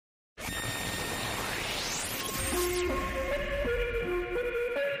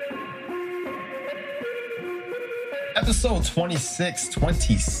Episode 26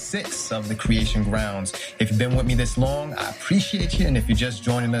 of The Creation Grounds. If you've been with me this long, I appreciate you. And if you're just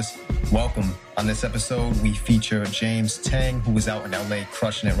joining us, welcome. On this episode, we feature James Tang, who is out in LA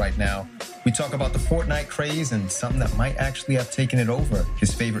crushing it right now. We talk about the Fortnite craze and something that might actually have taken it over.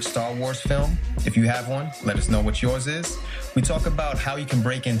 His favorite Star Wars film. If you have one, let us know what yours is. We talk about how you can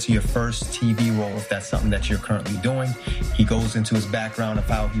break into your first TV role if that's something that you're currently doing. He goes into his background of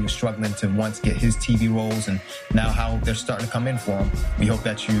how he was struggling to once get his TV roles and now how they're starting to come in for him. We hope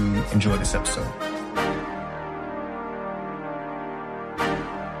that you enjoy this episode.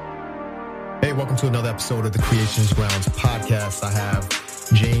 Hey, welcome to another episode of the Creations Grounds podcast. I have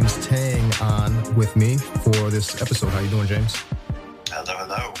James Tang on with me for this episode. How you doing, James?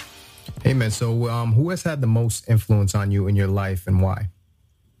 Hello. Hey, man. So who has had the most influence on you in your life and why?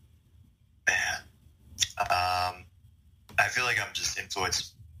 Man, I feel like I'm just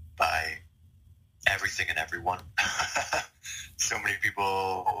influenced by everything and everyone. So many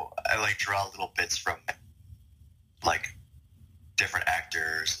people, I like draw little bits from like different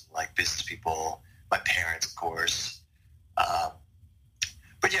actors, like business people, my parents, of course.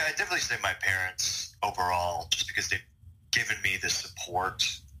 But yeah, I definitely say my parents overall, just because they've given me the support,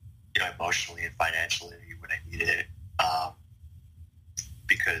 emotionally and financially when I needed it.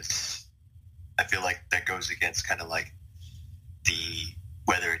 Because I feel like that goes against kind of like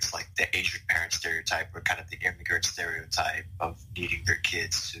whether it's like the Asian parent stereotype or kind of the immigrant stereotype of needing their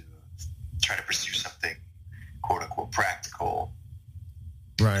kids to try to pursue something quote unquote practical.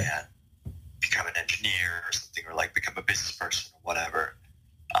 Right. And become an engineer or something, or like become a business person or whatever.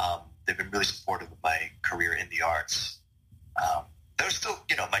 They've been really supportive of my career in the arts. There's still,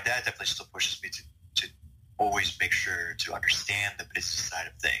 my dad definitely still pushes me to always make sure to understand the business side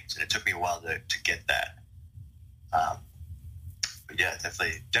of things. And it took me a while to get that. But yeah,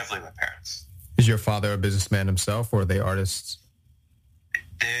 definitely my parents. Is your father a businessman himself, or are they artists?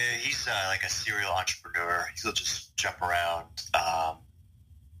 He's like a serial entrepreneur. He'll just jump around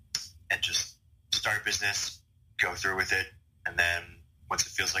and just start a business, go through with it, and then once it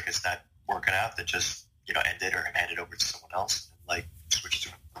feels like it's not working out, then just end it or hand it over to someone else and like switch to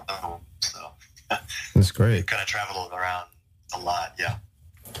a home. So that's great. Kind of traveled around a lot, yeah.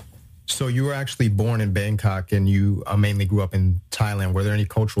 So you were actually born in Bangkok, and you mainly grew up in Thailand. Were there any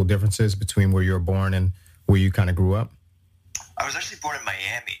cultural differences between where you were born and where you kind of grew up? I was actually born in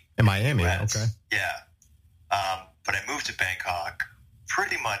Miami. In Miami, US. Okay. Yeah. But I moved to Bangkok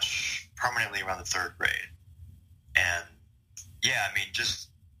pretty much permanently around the third grade. And yeah, I mean, just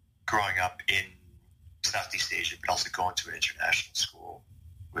growing up in Southeast Asia, but also going to an international school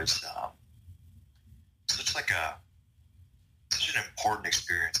was such an important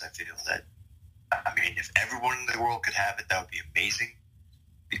experience. I feel that, I mean, if everyone in the world could have it, that would be amazing,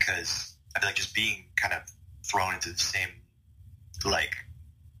 because I feel like just being kind of thrown into the same like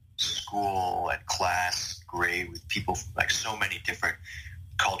school and class grade with people from like so many different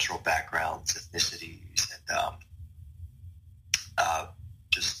cultural backgrounds, ethnicities, and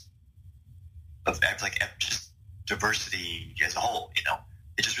just diversity as a whole.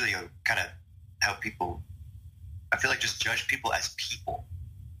 It just really kind of how people, I feel like, just judge people as people,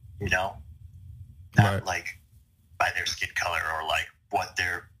 not right. like by their skin color or like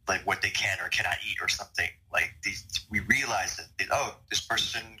what they can or cannot eat or something. Like we realize that this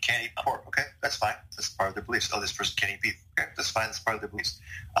person can't eat pork. Okay, that's fine. That's part of their beliefs. Oh, this person can't eat beef. Okay, that's fine. That's part of their beliefs.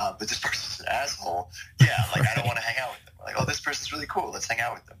 But this person's an asshole. Yeah, like I don't want to hang out with them. Like, oh, this person's really cool. Let's hang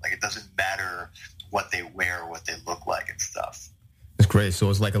out with them. Like, it doesn't matter what they wear or what they look like and stuff. It's great. So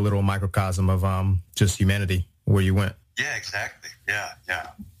it's like a little microcosm of just humanity where you went. Yeah, exactly. Yeah.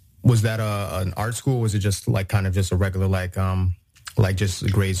 Was that an art school? Or was it just like kind of just a regular like just a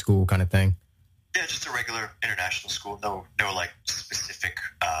grade school kind of thing? Yeah, just a regular international school. No like specific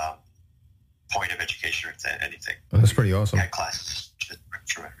point of education or anything. Oh, that's pretty awesome. We had classes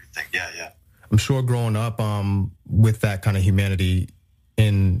for everything. Yeah. I'm sure growing up with that kind of humanity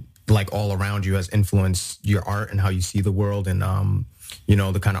in like all around you has influenced your art and how you see the world and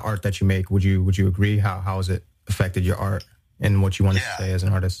the kind of art that you make. Would you agree? How has it affected your art and what you want to say as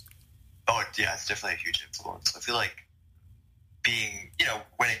an artist? Oh yeah, it's definitely a huge influence. I feel like being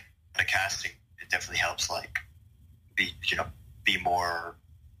winning a casting, it definitely helps like be more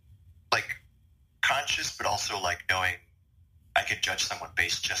like conscious, but also like knowing I can judge someone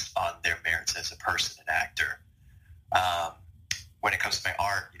based just on their merits as a person and actor. When it comes to my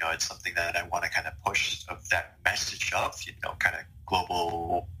art, it's something that I want to kind of push of that message of, kind of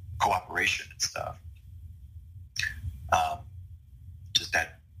global cooperation and stuff. Just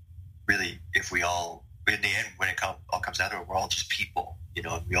that really, if we all, in the end, when it all comes out of it, we're all just people. you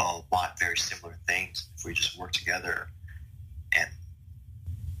know, and we all want very similar things. If we just work together and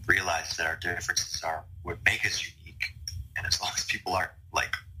realize that our differences are what make us unique, and as long as people aren't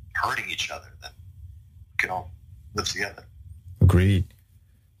like hurting each other, then we can all live together. Agreed.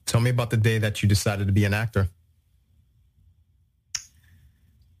 Tell me about the day that you decided to be an actor.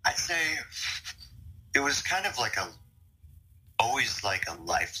 I'd say it was kind of like always like a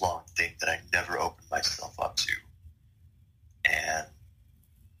lifelong thing that I never opened myself up to. And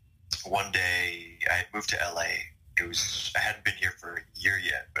one day I had moved to LA. I hadn't been here for a year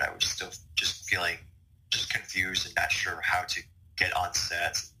yet, but I was still just feeling just confused and not sure how to get on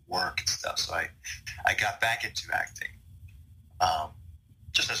sets and work and stuff. So I got back into acting,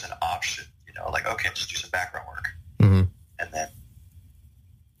 just as an option, you know, like, okay, just do some background work. Mm-hmm. And then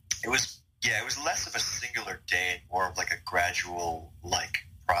it was less of a singular day and more of like a gradual like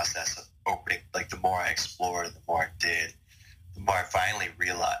process of opening. Like the more I explored and the more I did, the more I finally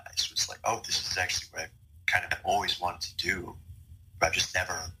realized was like, oh, this is actually what I kind of always wanted to do, but I've just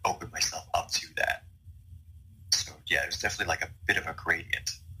never opened myself up to that. So yeah, it was definitely like a bit of a gradient.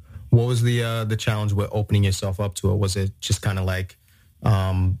 What was the challenge with opening yourself up to it? Was it just kind of like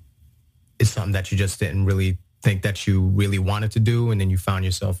it's something that you just didn't really think that you really wanted to do, and then you found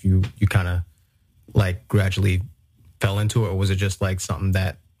yourself you kind of like gradually fell into it, or was it just like something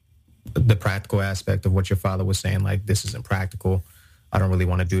that the practical aspect of what your father was saying, like, this isn't practical, I don't really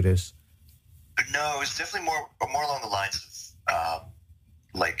want to do this? No, it was definitely more along the lines of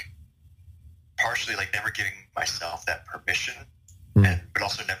like partially like never giving myself that permission, but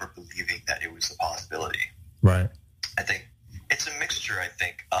also never believing that it was a possibility. Right. I think it's a mixture, I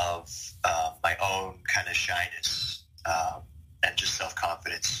think, of my own kind of shyness and just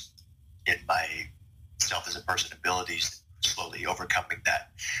self-confidence in myself as a person, abilities, slowly overcoming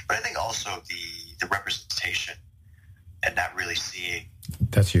that. But I think also the representation and not really seeing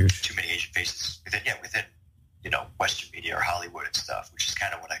that's huge. Too many Asian faces within you know, Western media or Hollywood and stuff, which is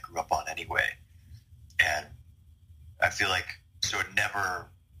kind of what I grew up on anyway. And I feel like so it never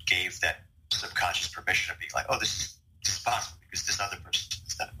gave that subconscious permission of being like, oh, this is possible because this other person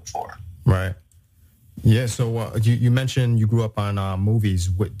has done it before. Right. Yeah. So you mentioned you grew up on movies.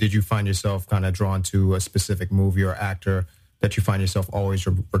 Did you find yourself kind of drawn to a specific movie or actor that you find yourself always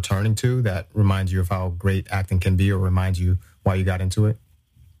returning to that reminds you of how great acting can be, or reminds you why you got into it?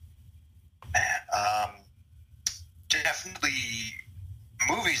 Definitely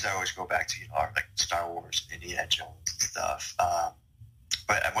movies I always go back to, you know, are like Star Wars, Indiana Jones and stuff.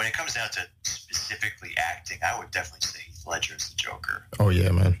 But when it comes down to specifically acting, I would definitely say Heath Ledger as the Joker. Oh yeah,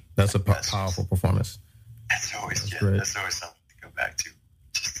 man. That's a powerful performance. That's always something to go back to.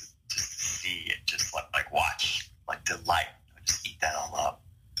 Just to see it, just like watch, like delight, just eat that all up.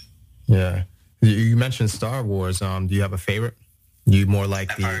 Yeah. You mentioned Star Wars. Do you have a favorite? You more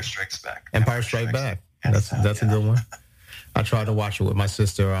like Empire Strikes Back. Empire Strikes Back. That's a good one. I tried to watch it with my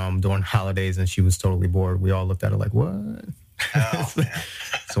sister during holidays, and she was totally bored. We all looked at her like, what? Oh, man.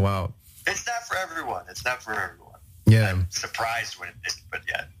 So wow. It's not for everyone. Yeah. I'm surprised when it isn't, but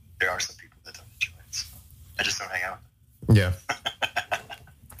yeah, there are some people that don't enjoy it. So I just don't hang out with them.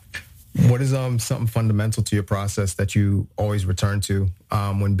 Yeah. What is something fundamental to your process that you always return to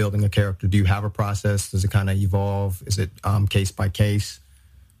when building a character? Do you have a process? Does it kind of evolve? Is it case by case?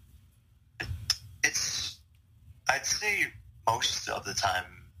 I'd say most of the time,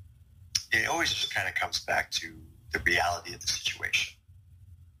 it always just kind of comes back to the reality of the situation.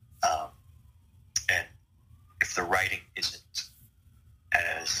 And if the writing isn't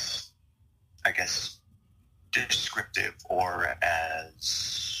as, I guess, descriptive or as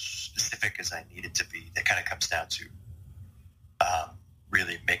specific as I need it to be, that kind of comes down to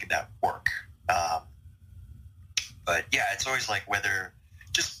really making that work. But yeah, it's always like whether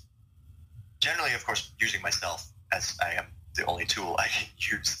just generally, of course, using myself as I am the only tool I can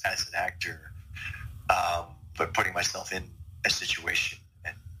use as an actor, but putting myself in a situation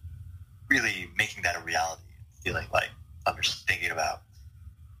and really making that a reality, feeling like I'm just thinking about,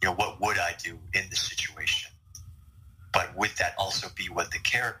 you know, what would I do in this situation? But would that also be what the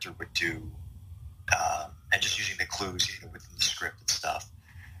character would do? And just using the clues, you know, within the script and stuff.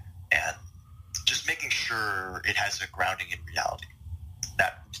 And just making sure it has a grounding in reality.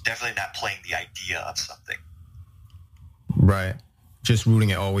 Definitely not playing the idea of something. Right. Just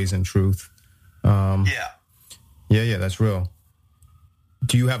rooting it always in truth. Yeah, that's real.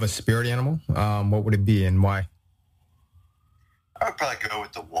 Do you have a spirit animal? What would it be and why? I would probably go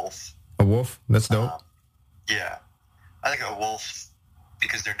with the wolf. A wolf? That's dope. Yeah. I think a wolf,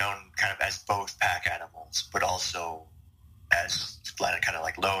 because they're known kind of as both pack animals, but also as kind of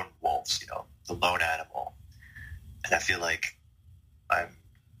like lone wolves, you know, the lone animal. And I feel like I'm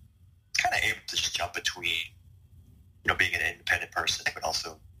kind of able to just jump between, being an independent person, but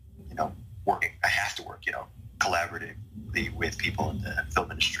also, working. I have to work, collaboratively with people in the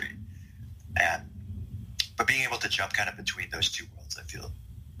film industry. But being able to jump kind of between those two worlds, I feel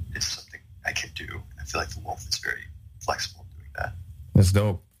is something I can do. I feel like the Wolf is very flexible in doing that. That's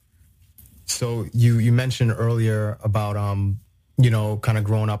dope. So you mentioned earlier about, kind of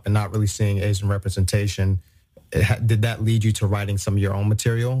growing up and not really seeing Asian representation. Did that lead you to writing some of your own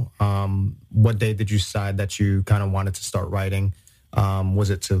material? What day did you decide that you kind of wanted to start writing? Was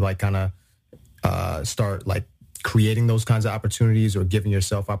it to like kind of start like creating those kinds of opportunities or giving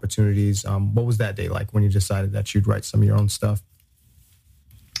yourself opportunities? What was that day like when you decided that you'd write some of your own stuff?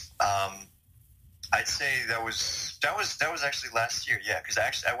 I'd say that was actually last year. Yeah, because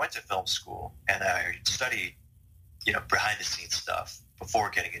I went to film school and I studied, behind the scenes stuff before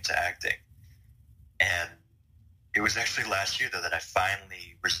getting into acting. And it was actually last year though that I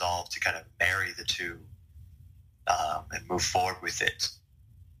finally resolved to kind of marry the two and move forward with it,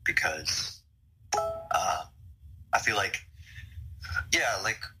 because I feel like,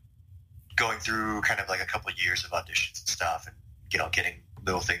 going through kind of like a couple of years of auditions and stuff, and getting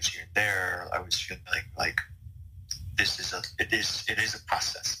little things here and there, I was feeling like it is a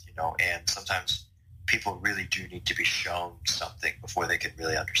process, and sometimes people really do need to be shown something before they can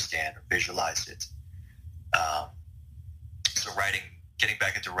really understand or visualize it. So getting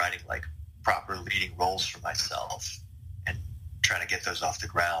back into writing like proper leading roles for myself and trying to get those off the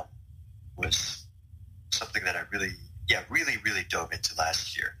ground was something that I really dove into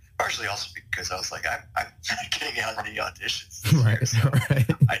last year. Partially also because I was like, I'm not getting out any auditions this year, so right.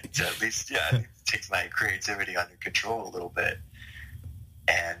 I need to at least, take my creativity under control a little bit.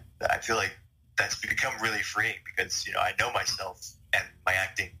 And I feel like that's become really freeing because, I know myself and my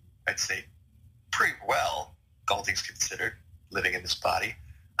acting, I'd say pretty well, all things considered, living in this body.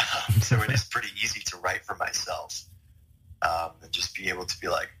 So it is pretty easy to write for myself and just be able to be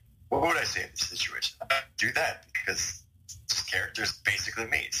like, what would I say in this situation? Do that because this character is basically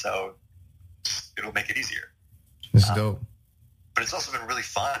me, so it'll make it easier. It's dope. But it's also been really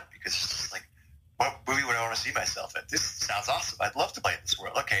fun because it's just like, what movie would I want to see myself in? This sounds awesome. I'd love to play in this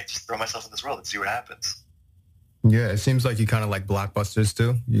world. Okay, just throw myself in this world and see what happens. Yeah, it seems like you kind of like blockbusters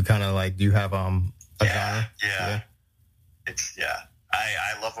too. You kind of like, do you have a genre? Yeah.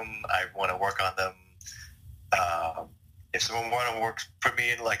 I love them. I want to work on them. If someone want to put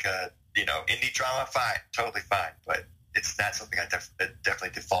me in like a indie drama, fine, totally fine. But it's not something I definitely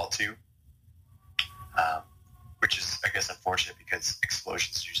default to, which is, I guess, unfortunate because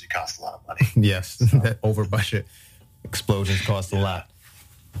explosions usually cost a lot of money. Yes, that over budget explosions cost a lot.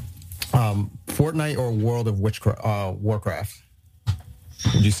 Fortnite or World of Warcraft?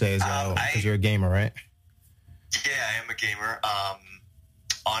 Would you say because you're a gamer, right? Yeah, I am a gamer.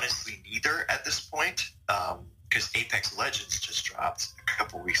 Honestly, neither at this point, because Apex Legends just dropped a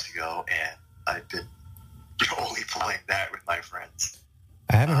couple weeks ago, and I've been only playing that with my friends.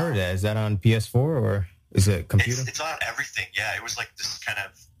 I haven't heard of that. Is that on PS4 or is it computer? It's on everything. Yeah, it was like this kind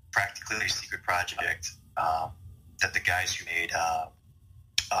of practically secret project that the guys who made,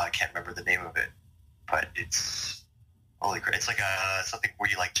 I can't remember the name of it, but it's holy crap. It's like something where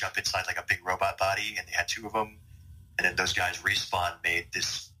you like jump inside like a big robot body, and they had two of them, and then those guys, Respawn, made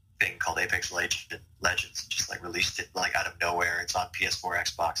this thing called Apex Legends, just like released it like out of nowhere. It's on PS4,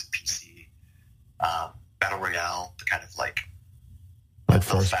 Xbox, and PC. Battle Royale, the kind of like a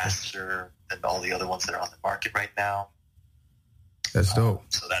little faster than all the other ones that are on the market right now. That's dope.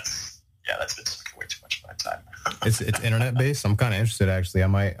 So that's been sucking way too much of my time. It's internet based. I'm kind of interested actually. I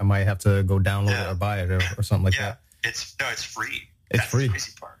might have to go download it or buy it or something like that. It's free. It's free. The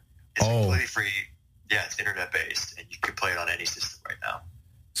crazy part. It's completely free. Yeah, it's internet based, and you can play it on any system right now.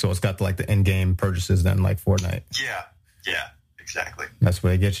 So it's got like the in-game purchases then, like Fortnite. Yeah, exactly. That's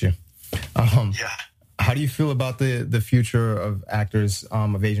where they get you. Yeah. How do you feel about the future of actors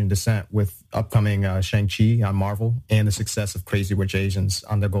of Asian descent with upcoming Shang-Chi on Marvel and the success of Crazy Rich Asians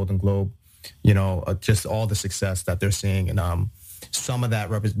on the Golden Globe? Just all the success that they're seeing, and some of that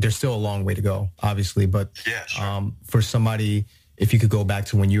there's still a long way to go, obviously. But yeah, sure. For somebody, if you could go back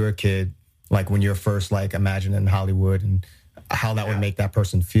to when you were a kid, like when you're first like imagining Hollywood and how that would make that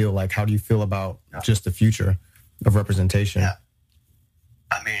person feel, like how do you feel about just the future of representation? Yeah.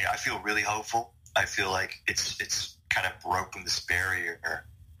 I mean, I feel really hopeful. I feel like it's kind of broken this barrier.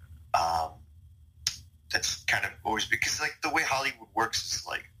 That's kind of always, because like the way Hollywood works is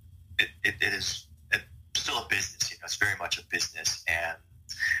like it is still a business. It's very much a business, and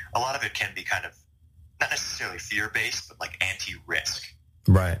a lot of it can be kind of not necessarily fear based, but like anti-risk.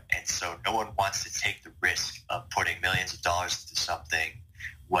 Right. so no one wants to take the risk of putting millions of dollars into something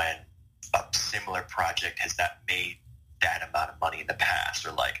when a similar project has not made that amount of money in the past,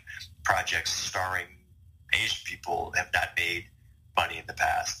 or like projects starring Asian people have not made money in the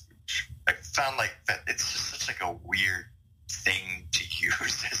past. I found like that it's just such like a weird thing to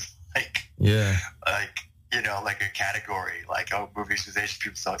use as like like a category, like, oh, movies with Asian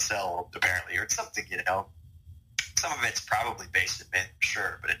people don't sell apparently, or something, Some of it's probably based in myth,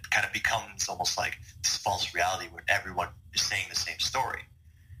 sure, but it kind of becomes almost like this false reality when everyone is saying the same story.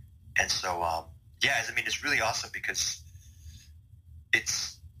 And so, it's really awesome because it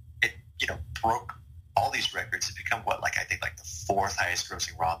broke all these records. It become I think the fourth highest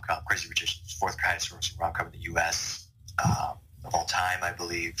grossing rom-com, Crazy Rich Asians, fourth highest grossing rom-com in the U.S. Of all time, I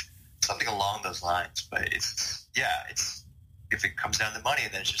believe, something along those lines. But it's if it comes down to money,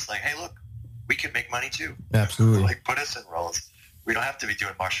 then it's just like, hey, look, we can make money too. Absolutely. Put us in roles. We don't have to be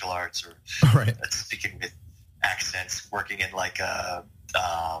doing martial arts or speaking with accents, working in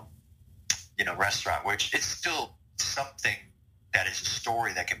a restaurant, which is still something that is a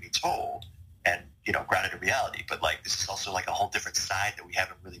story that can be told and, grounded in reality. But this is also a whole different side that we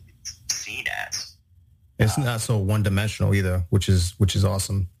haven't really been seen as. It's not so one-dimensional either, which is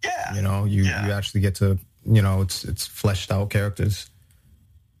awesome. Yeah. You actually get to, it's fleshed out characters.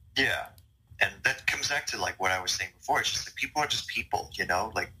 Yeah. And that comes back to what I was saying before. It's just that people are just people,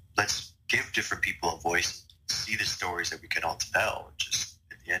 let's give different people a voice, see the stories that we can all tell. Just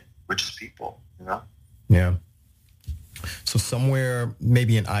at the end, we're just people, Yeah. So somewhere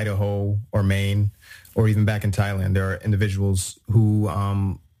maybe in Idaho or Maine or even back in Thailand, there are individuals who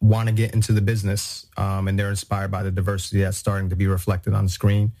want to get into the business and they're inspired by the diversity that's starting to be reflected on the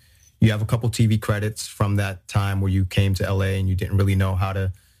screen. You have a couple TV credits from that time where you came to LA and you didn't really know how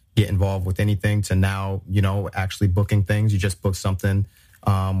to get involved with anything to now, actually booking things. You just booked something,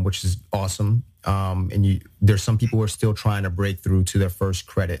 which is awesome. And there's some people who are still trying to break through to their first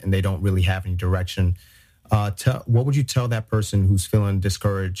credit and they don't really have any direction. What would you tell that person who's feeling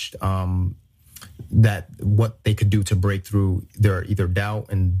discouraged, that what they could do to break through their either doubt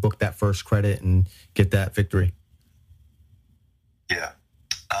and book that first credit and get that victory? Yeah.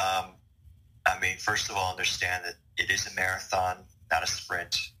 First of all, understand that it is a marathon, not a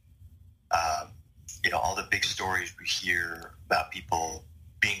sprint. All the big stories we hear about people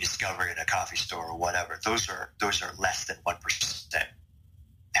being discovered in a coffee store or whatever, those are less than 1%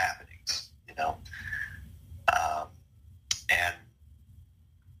 happenings, and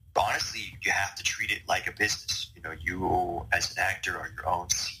honestly, you have to treat it like a business. You as an actor are your own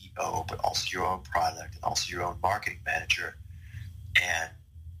CEO, but also your own product and also your own marketing manager. And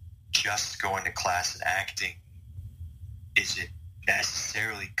just going to class in acting isn't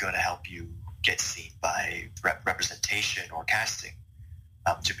necessarily going to help you get seen by representation or casting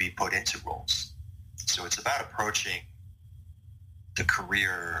to be put into roles. So it's about approaching the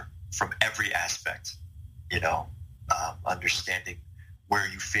career from every aspect, understanding where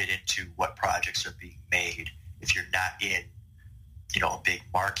you fit into what projects are being made. If you're not in, a big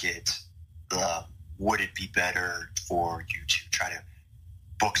market, would it be better for you to try to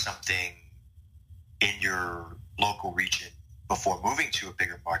book something in your local region before moving to a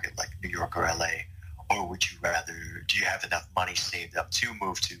bigger market like New York or LA? Or would you rather, do you have enough money saved up to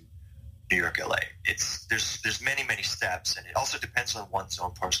move to New York, LA? There's many, many steps, and it also depends on one's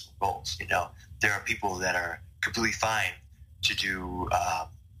own personal goals. There are people that are completely fine to do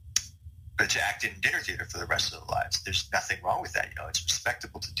to act in dinner theater for the rest of their lives. There's nothing wrong with that. It's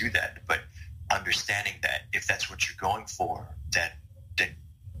respectable to do that, but understanding that if that's what you're going for, then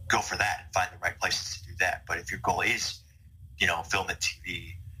go for that and find the right places to do that. But if your goal is, film and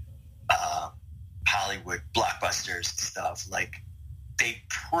TV, Hollywood blockbusters and stuff, they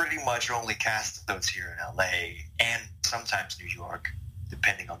pretty much only cast those here in LA and sometimes New York,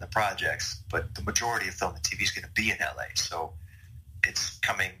 depending on the projects. But the majority of film and TV is going to be in LA. So it's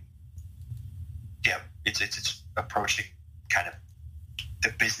coming, it's approaching kind of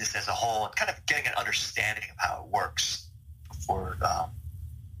the business as a whole and kind of getting an understanding of how it works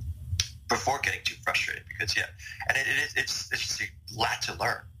before getting too frustrated. Because and it's just a lot to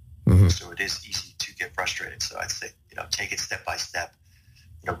learn. Mm-hmm. So it is easy to get frustrated. So I'd say, take it step by step.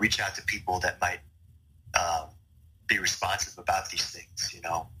 Reach out to people that might be responsive about these things,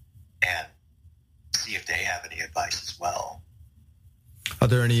 and see if they have any advice as well. Are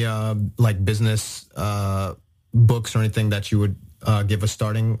there any business books or anything that you would give a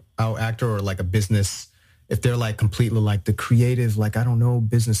starting out actor, or a business, if they're completely the creative, I don't know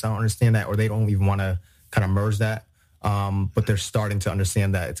business, I don't understand that, or they don't even want to kind of merge that, but they're starting to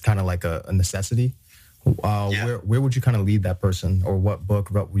understand that it's kind of like a necessity? Where would you kind of lead that person, or what book,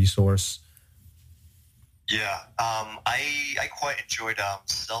 what resource? Yeah, I quite enjoyed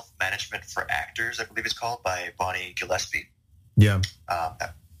Self-Management for Actors, I believe it's called, by Bonnie Gillespie. Yeah.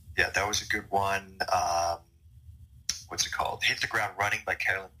 That was a good one. What's it called? Hit the Ground Running by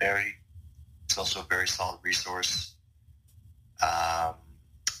Carolyn Berry. It's also a very solid resource. I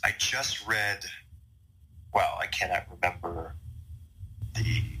just read, I cannot remember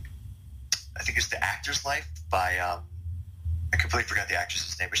I think it's The Actor's Life by, I completely forgot the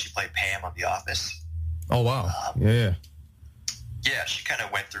actress's name, but she played Pam on The Office. Oh, wow. Yeah, she kind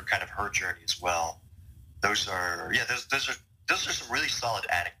of went through kind of her journey as well. Those are some really solid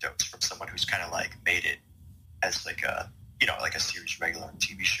anecdotes from someone who's kind of like made it as like a, like a series regular on a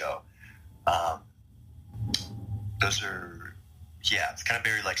TV show. Those are, it's kind of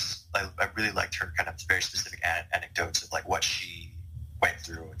very like, I really liked her kind of very specific anecdotes of like what she went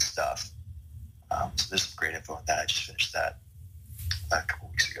through and stuff. So there's some great info on that. I just finished that a couple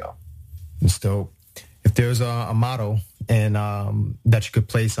weeks ago. It's dope. If there's a motto and that you could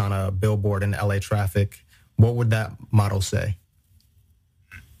place on a billboard in LA traffic, what would that motto say?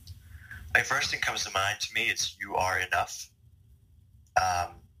 The first thing comes to mind to me is "You are enough."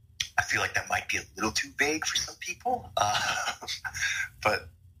 I feel like that might be a little too vague for some people, but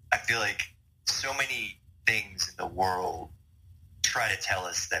I feel like so many things in the world try to tell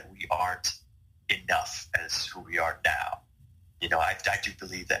us that we aren't enough as who we are now. I do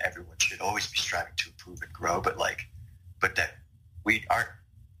believe that everyone should always be striving to improve and grow, but that we aren't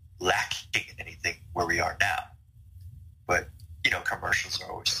lacking in anything where we are now. But commercials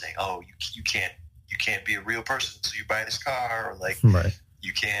are always saying, "Oh, you can't be a real person until you buy this car," or like, right.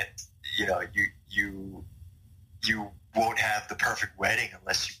 You can't, you won't have the perfect wedding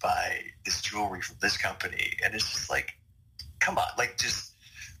unless you buy this jewelry from this company, and it's just like, come on, like just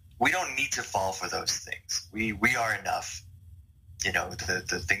we don't need to fall for those things. We are enough.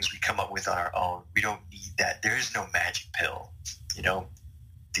 The things we come up with on our own, we don't need that. There is no magic pill.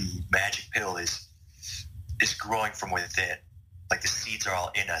 The magic pill is growing from within. Like the seeds are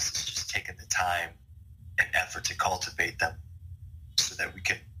all in us. It's just taking the time and effort to cultivate them so that we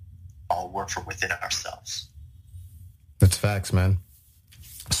can all work from within ourselves. That's facts, man.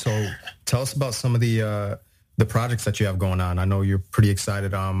 So tell us about some of the projects that you have going on. I know you're pretty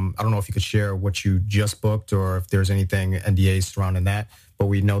excited. I don't know if you could share what you just booked or if there's anything NDAs surrounding that, but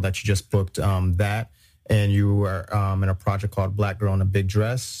we know that you just booked that, and you are in a project called Black Girl in a Big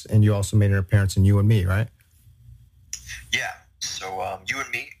Dress, and you also made an appearance in You and Me, right? Yeah. So You and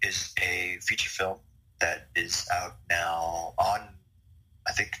Me is a feature film that is out now on,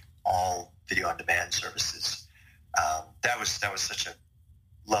 I think, all video on demand services. That was such a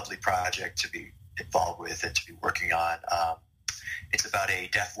lovely project to be involved with and to be working on. It's about a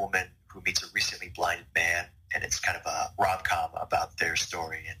deaf woman who meets a recently blinded man, and it's kind of a rom-com about their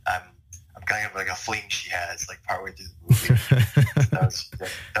story. And I'm kind of like a fling she has like partway through the movie.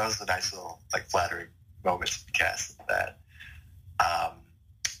 that was a nice little like flattering moment to the cast of that.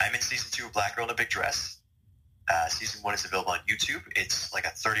 I'm in season 2 of Black Girl in a Big Dress. Season 1 is available on YouTube. It's like a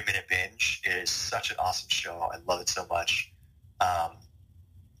 30-minute binge. It is such an awesome show. I love it so much.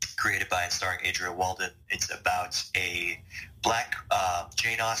 Created by and starring Adria Walden. It's about a black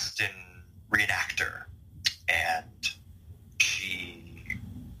Jane Austen reenactor, and she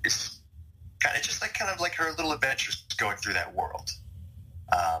is kind of like her little adventures going through that world.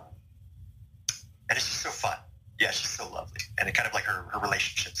 And it's just so fun. Yeah, she's so lovely, and it kind of like her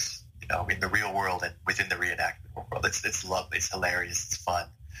relationships, in the real world and within the reenactment world. It's lovely. It's hilarious. It's fun.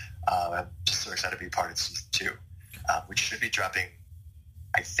 I'm just so excited to be a part of season 2, which should be dropping,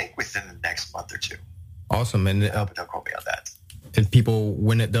 I think, within the next month or two. Awesome. And but don't quote me on that. And people,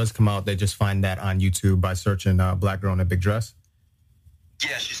 when it does come out, they just find that on YouTube by searching Black Girl in a Big Dress?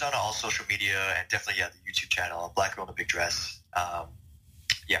 Yeah, she's on all social media, and definitely, the YouTube channel, Black Girl in a Big Dress.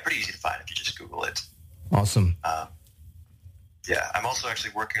 Pretty easy to find if you just Google it. Awesome. I'm also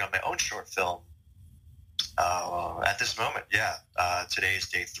actually working on my own short film at this moment. Today is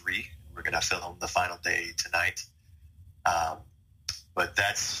day 3. We're going to film the final day tonight. But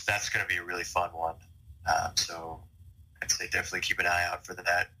that's going to be a really fun one. So I'd say definitely keep an eye out for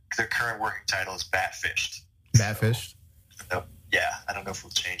that. The current working title is Batfished. Batfished? So, I don't know if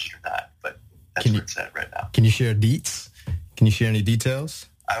we'll change it or not, but that's where it's at right now. Can you share deets? Can you share any details?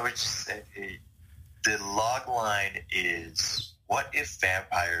 I would say the log line is, what if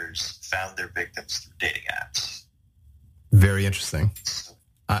vampires found their victims through dating apps? Very interesting.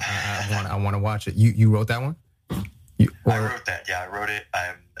 I want to watch it. You wrote that one? I wrote that. Yeah, I wrote it.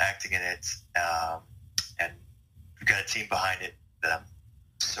 I'm acting in it, and we've got a team behind it that I'm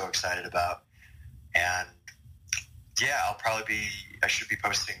so excited about. And yeah, I should be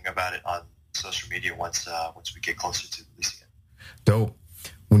posting about it on social media once we get closer to releasing it. Dope.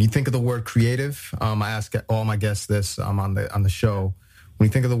 When you think of the word creative, I ask all my guests this on the show. When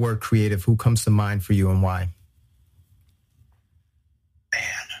you think of the word creative, who comes to mind for you and why? Man,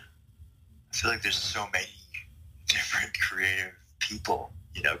 I feel like there's so many different creative people.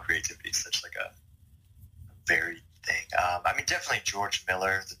 Creativity is such like a varied thing. I mean, definitely George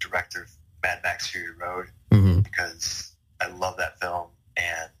Miller, the director of Mad Max Fury Road, because I love that film,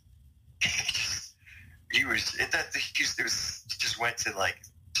 and he just went to like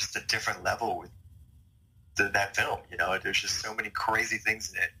just a different level with that film. There's just so many crazy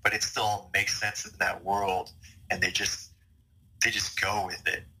things in it, but it still makes sense in that world, and they just go with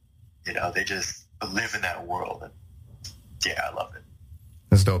it. They just live in that world, and yeah, I love it.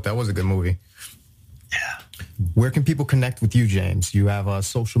 That's dope. That was a good movie. Yeah. Where can people connect with you, James? You have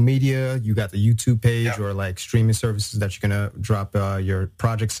social media, you got the YouTube page, or like streaming services that you're going to drop your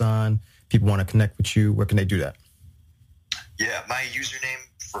projects on. People want to connect with you. Where can they do that? Yeah, my username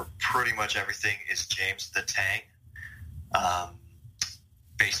for pretty much everything is James the Tang.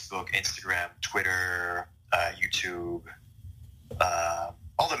 Facebook, Instagram, Twitter, YouTube,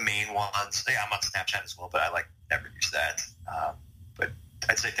 all the main ones. Yeah, I'm on Snapchat as well, but I never use that. But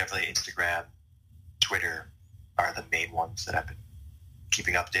I'd say definitely Instagram, Twitter are the main ones that I've been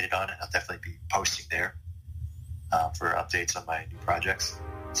keeping updated on, and I'll definitely be posting there for updates on my new projects.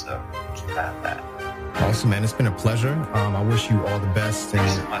 So keep that. Awesome, man. It's been a pleasure. I wish you all the best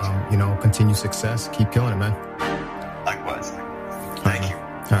and, continue success. Keep killing it, man.